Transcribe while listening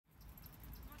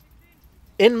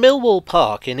In Millwall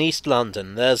Park in East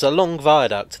London there's a long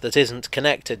viaduct that isn't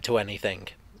connected to anything.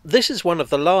 This is one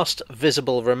of the last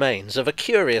visible remains of a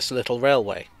curious little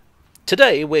railway.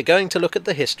 Today we're going to look at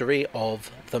the history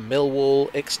of the Millwall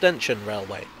Extension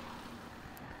Railway.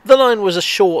 The line was a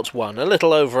short one, a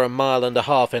little over 1.5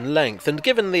 miles in length, and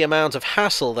given the amount of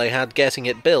hassle they had getting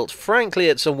it built, frankly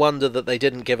it's a wonder that they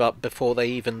didn't give up before they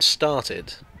even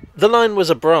started. The line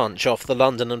was a branch off the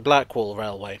London and Blackwall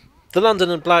Railway. The London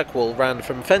and Blackwall ran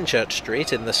from Fenchurch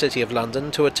Street in the City of London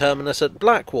to a terminus at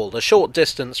Blackwall, a short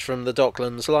distance from the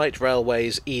Docklands Light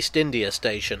Railway's East India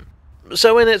Station.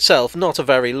 So in itself not a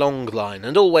very long line,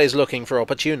 and always looking for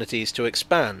opportunities to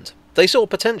expand. They saw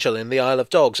potential in the Isle of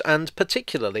Dogs, and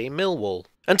particularly Millwall.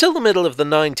 Until the middle of the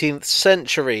 19th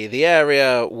century, the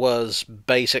area was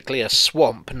basically a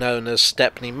swamp known as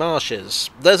Stepney Marshes.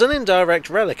 There's an indirect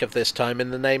relic of this time in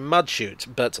the name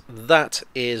Mudchute, but that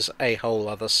is a whole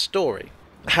other story.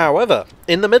 However,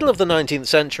 in the middle of the 19th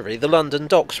century, the London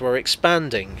docks were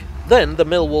expanding. Then the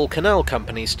Millwall Canal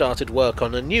Company started work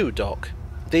on a new dock.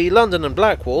 The London and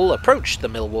Blackwall approached the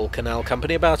Millwall Canal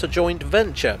Company about a joint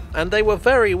venture, and they were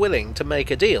very willing to make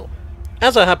a deal.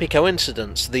 As a happy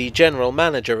coincidence, the general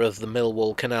manager of the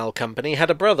Millwall Canal Company had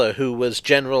a brother who was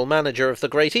general manager of the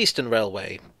Great Eastern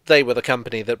Railway. They were the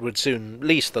company that would soon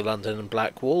lease the London and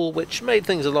Blackwall, which made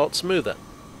things a lot smoother.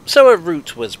 So a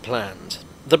route was planned.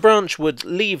 The branch would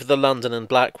leave the London and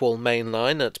Blackwall main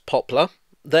line at Poplar,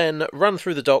 then run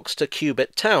through the docks to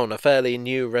Cubitt Town, a fairly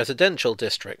new residential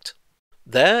district.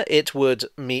 There it would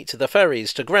meet the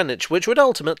ferries to Greenwich, which would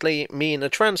ultimately mean a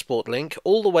transport link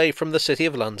all the way from the City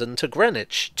of London to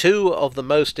Greenwich, two of the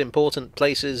most important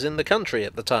places in the country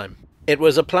at the time. It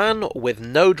was a plan with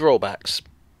no drawbacks.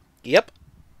 Yep.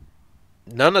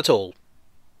 None at all.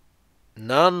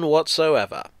 None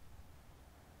whatsoever.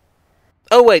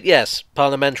 Oh wait, yes,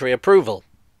 parliamentary approval.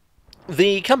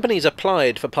 The companies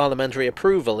applied for parliamentary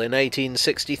approval in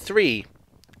 1863,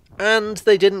 and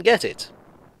they didn't get it.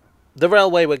 The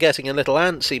railway were getting a little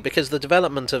antsy because the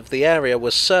development of the area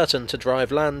was certain to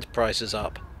drive land prices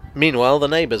up. Meanwhile, the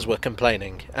neighbours were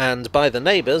complaining, and by the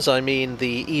neighbours I mean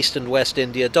the East and West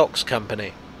India Docks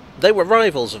Company. They were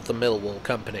rivals of the Millwall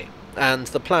Company, and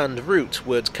the planned route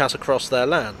would cut across their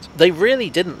land. They really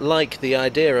didn't like the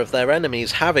idea of their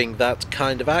enemies having that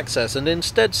kind of access, and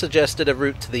instead suggested a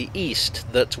route to the east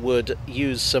that would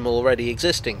use some already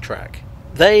existing track.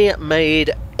 They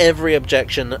made every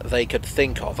objection they could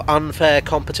think of. Unfair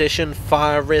competition,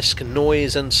 fire risk,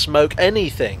 noise and smoke,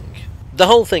 anything. The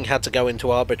whole thing had to go into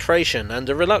arbitration, and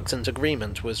a reluctant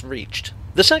agreement was reached.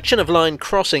 The section of line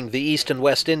crossing the East and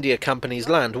West India Company's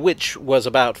land, which was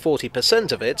about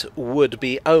 40% of it, would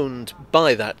be owned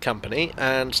by that company,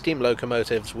 and steam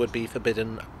locomotives would be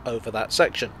forbidden over that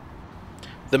section.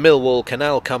 The Millwall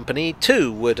Canal Company,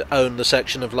 too, would own the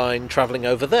section of line travelling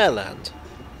over their land,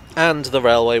 and the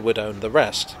railway would own the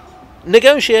rest.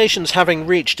 Negotiations having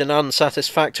reached an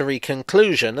unsatisfactory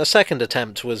conclusion, a second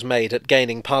attempt was made at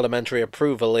gaining parliamentary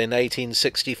approval in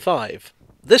 1865.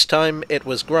 This time it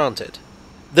was granted.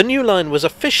 The new line was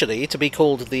officially to be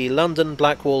called the London,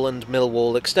 Blackwall and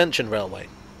Millwall Extension Railway.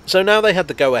 So now they had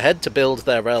the go-ahead to build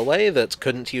their railway that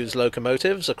couldn't use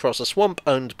locomotives across a swamp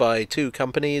owned by two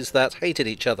companies that hated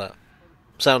each other.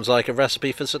 Sounds like a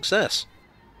recipe for success.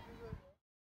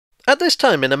 At this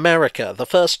time in America, the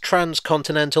first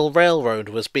transcontinental railroad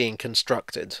was being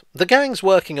constructed. The gangs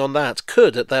working on that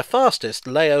could, at their fastest,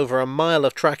 lay over 1 mile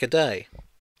of track a day.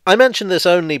 I mention this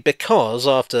only because,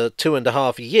 after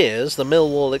 2.5 years, the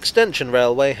Millwall Extension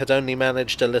Railway had only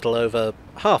managed a little over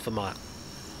half a mile.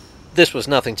 This was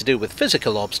nothing to do with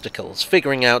physical obstacles.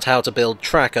 Figuring out how to build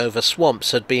track over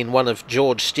swamps had been one of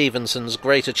George Stephenson's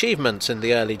great achievements in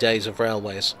the early days of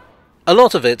railways. A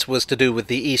lot of it was to do with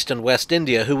the East and West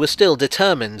India, who were still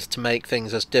determined to make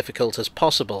things as difficult as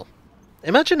possible.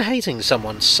 Imagine hating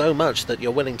someone so much that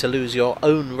you're willing to lose your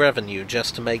own revenue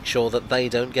just to make sure that they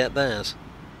don't get theirs.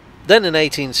 Then in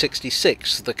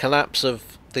 1866, the collapse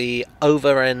of the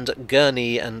Overend,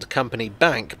 Gurney and Company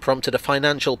Bank prompted a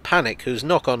financial panic whose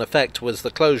knock-on effect was the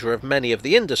closure of many of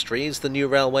the industries the new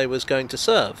railway was going to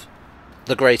serve.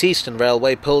 The Great Eastern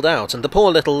Railway pulled out, and the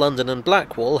poor little London and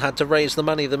Blackwall had to raise the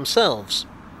money themselves.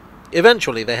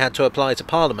 Eventually they had to apply to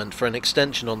Parliament for an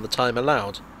extension on the time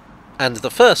allowed, and the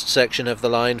first section of the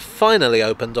line finally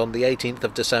opened on the 18th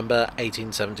of December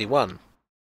 1871.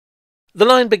 The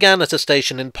line began at a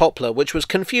station in Poplar, which was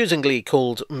confusingly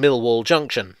called Millwall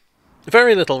Junction.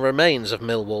 Very little remains of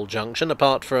Millwall Junction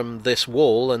apart from this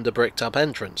wall and a bricked-up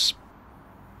entrance.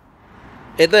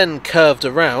 It then curved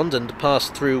around and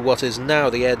passed through what is now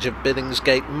the edge of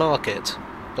Billingsgate Market,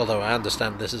 although I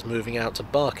understand this is moving out to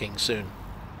Barking soon.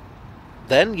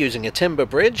 Then, using a timber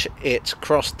bridge, it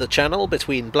crossed the channel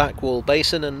between Blackwall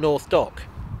Basin and North Dock.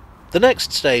 The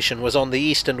next station was on the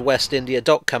East and West India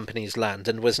Dock Company's land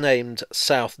and was named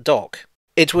South Dock.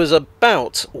 It was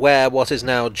about where what is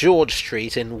now George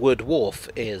Street in Wood Wharf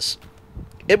is.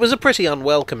 It was a pretty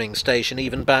unwelcoming station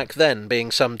even back then,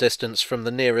 being some distance from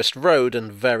the nearest road and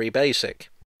very basic.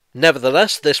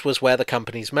 Nevertheless, this was where the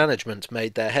company's management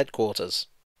made their headquarters.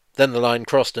 Then the line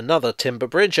crossed another timber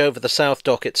bridge over the South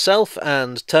Dock itself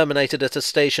and terminated at a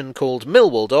station called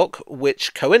Millwall Dock,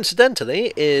 which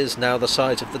coincidentally is now the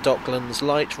site of the Docklands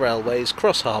Light Railway's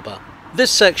cross harbour.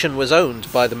 This section was owned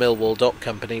by the Millwall Dock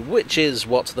Company, which is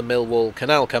what the Millwall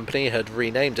Canal Company had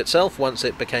renamed itself once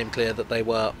it became clear that they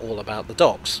were all about the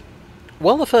docks.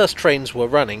 While the first trains were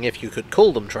running, if you could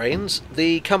call them trains,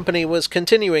 the company was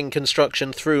continuing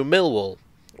construction through Millwall,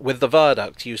 with the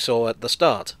viaduct you saw at the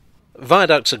start.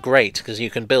 Viaducts are great because you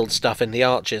can build stuff in the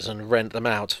arches and rent them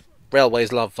out.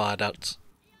 Railways love viaducts.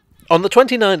 On the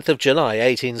 29th of July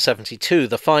 1872,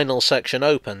 the final section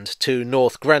opened to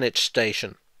North Greenwich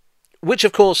Station, which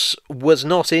of course was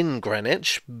not in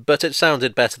Greenwich, but it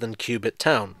sounded better than Cubitt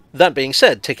Town. That being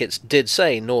said, tickets did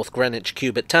say North Greenwich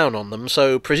Cubitt Town on them,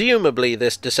 so presumably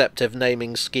this deceptive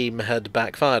naming scheme had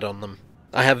backfired on them.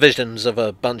 I have visions of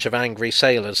a bunch of angry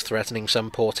sailors threatening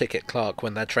some poor ticket clerk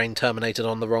when their train terminated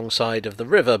on the wrong side of the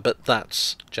river, but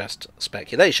that's just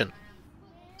speculation.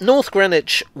 North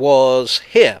Greenwich was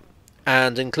here,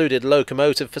 and included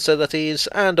locomotive facilities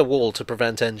and a wall to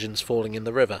prevent engines falling in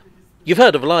the river. You've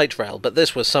heard of light rail, but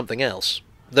this was something else.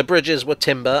 The bridges were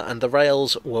timber and the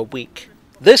rails were weak.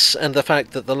 This, and the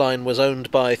fact that the line was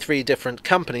owned by 3 different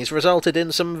companies, resulted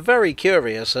in some very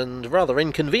curious and rather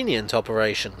inconvenient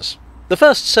operations. The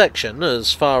first section,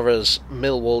 as far as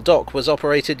Millwall Dock, was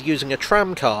operated using a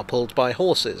tramcar pulled by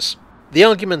horses. The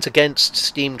argument against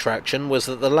steam traction was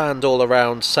that the land all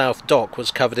around South Dock was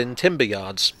covered in timber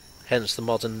yards, hence the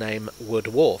modern name Wood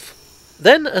Wharf.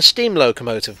 Then a steam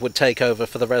locomotive would take over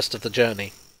for the rest of the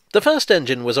journey. The first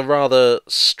engine was a rather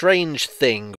strange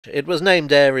thing. It was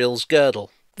named Ariel's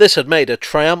Girdle. This had made a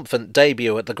triumphant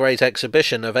debut at the Great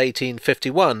Exhibition of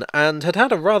 1851 and had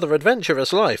had a rather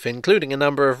adventurous life, including a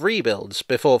number of rebuilds,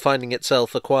 before finding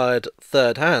itself acquired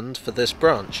third hand for this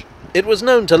branch. It was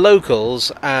known to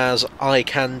locals as I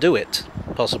Can Do It,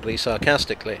 possibly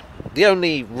sarcastically. The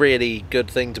only really good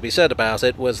thing to be said about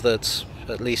it was that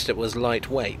at least it was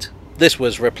lightweight. This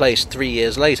was replaced 3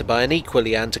 years later by an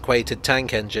equally antiquated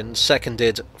tank engine,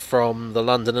 seconded from the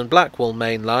London and Blackwall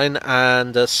main line,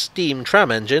 and a steam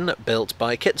tram engine built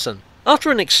by Kitson.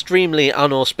 After an extremely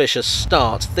unauspicious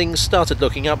start, things started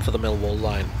looking up for the Millwall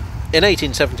line. In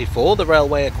 1874, the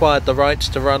railway acquired the rights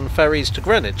to run ferries to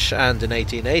Greenwich, and in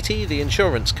 1880, the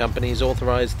insurance companies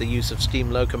authorised the use of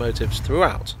steam locomotives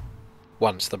throughout,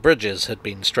 once the bridges had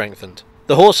been strengthened.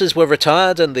 The horses were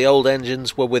retired and the old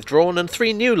engines were withdrawn, and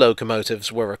 3 new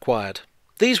locomotives were acquired.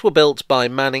 These were built by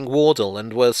Manning Wardle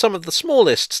and were some of the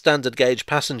smallest standard-gauge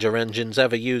passenger engines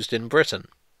ever used in Britain.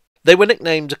 They were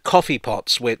nicknamed coffee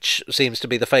pots, which seems to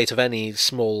be the fate of any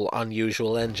small,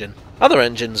 unusual engine. Other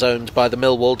engines owned by the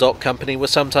Millwall Dock Company were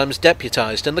sometimes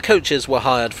deputised, and the coaches were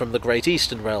hired from the Great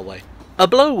Eastern Railway. A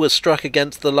blow was struck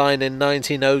against the line in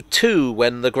 1902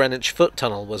 when the Greenwich Foot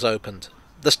Tunnel was opened.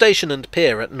 The station and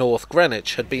pier at North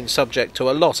Greenwich had been subject to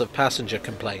a lot of passenger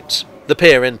complaints. The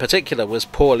pier in particular was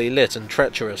poorly lit and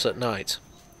treacherous at night.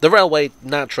 The railway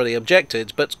naturally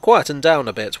objected, but quietened down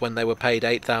a bit when they were paid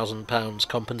 £8,000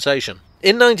 compensation.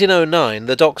 In 1909,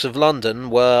 the docks of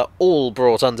London were all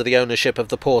brought under the ownership of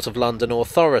the Port of London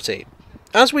Authority.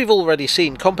 As we've already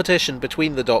seen, competition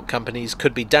between the dock companies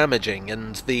could be damaging,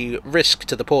 and the risk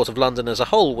to the Port of London as a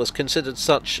whole was considered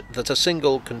such that a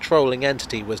single controlling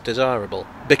entity was desirable.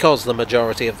 Because the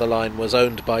majority of the line was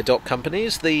owned by dock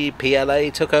companies, the PLA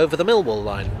took over the Millwall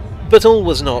line. But all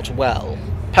was not well.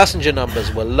 Passenger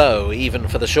numbers were low, even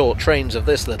for the short trains of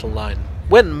this little line.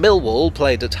 When Millwall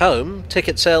played at home,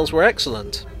 ticket sales were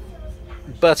excellent.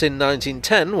 But in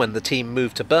 1910, when the team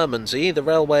moved to Bermondsey, the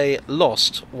railway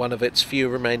lost one of its few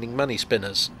remaining money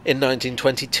spinners. In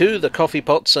 1922, the coffee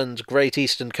pots and Great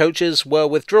Eastern coaches were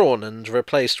withdrawn and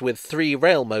replaced with 3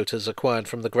 rail motors acquired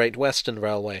from the Great Western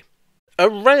Railway. A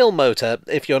rail motor,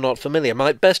 if you're not familiar,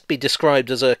 might best be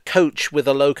described as a coach with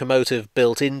a locomotive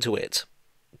built into it.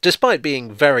 Despite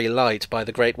being very light by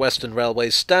the Great Western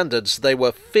Railway's standards, they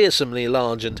were fearsomely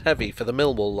large and heavy for the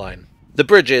Millwall line. The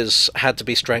bridges had to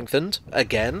be strengthened,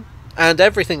 again, and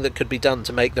everything that could be done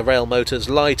to make the rail motors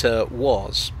lighter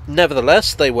was.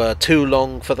 Nevertheless, they were too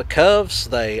long for the curves,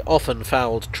 they often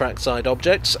fouled trackside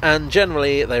objects, and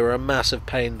generally they were a massive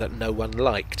pain that no one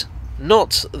liked.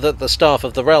 Not that the staff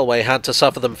of the railway had to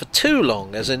suffer them for too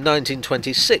long, as in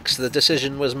 1926 the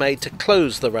decision was made to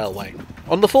close the railway.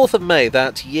 On the 4th of May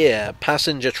that year,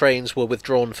 passenger trains were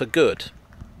withdrawn for good.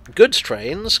 Goods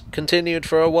trains continued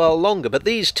for a while longer, but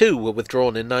these too were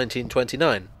withdrawn in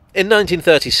 1929. In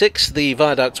 1936 the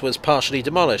viaduct was partially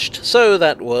demolished, so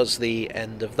that was the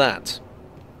end of that.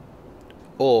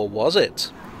 Or was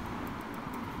it?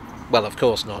 Well, of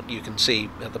course not. You can see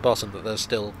at the bottom that there's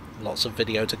still lots of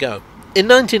video to go. In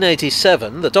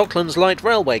 1987, the Docklands Light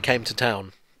Railway came to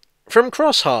town. From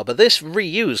Cross Harbour, this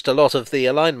reused a lot of the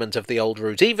alignment of the old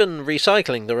route, even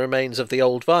recycling the remains of the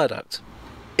old viaduct.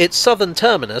 Its southern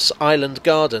terminus, Island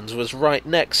Gardens, was right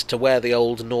next to where the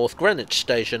old North Greenwich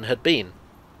station had been.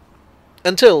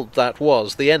 Until that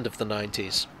was the end of the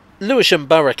 90s. Lewisham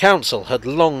Borough Council had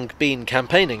long been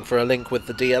campaigning for a link with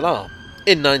the DLR.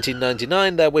 In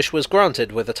 1999 their wish was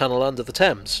granted with a tunnel under the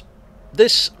Thames.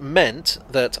 This meant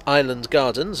that Island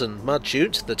Gardens and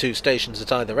Mudchute, the two stations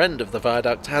at either end of the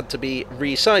viaduct, had to be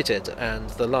resited, and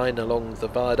the line along the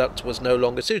viaduct was no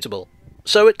longer suitable.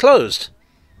 So it closed.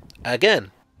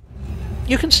 Again.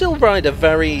 You can still ride a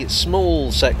very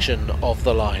small section of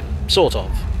the line, sort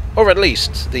of. Or at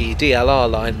least the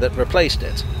DLR line that replaced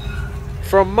it.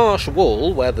 From Marsh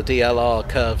Wall, where the DLR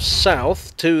curves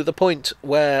south, to the point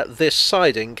where this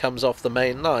siding comes off the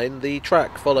main line, the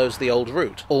track follows the old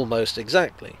route, almost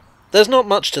exactly. There's not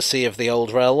much to see of the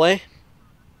old railway,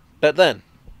 but then,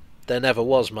 there never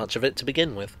was much of it to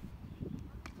begin with.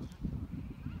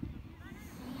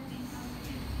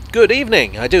 Good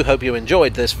evening! I do hope you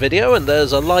enjoyed this video, and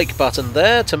there's a like button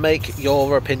there to make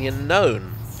your opinion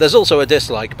known. There's also a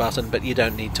dislike button, but you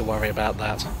don't need to worry about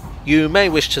that. You may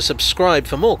wish to subscribe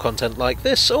for more content like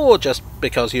this, or just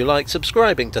because you like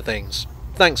subscribing to things.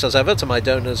 Thanks as ever to my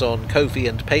donors on Ko-fi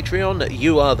and Patreon.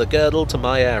 You are the girdle to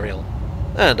my Ariel.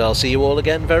 And I'll see you all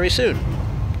again very soon.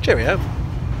 Cheerio.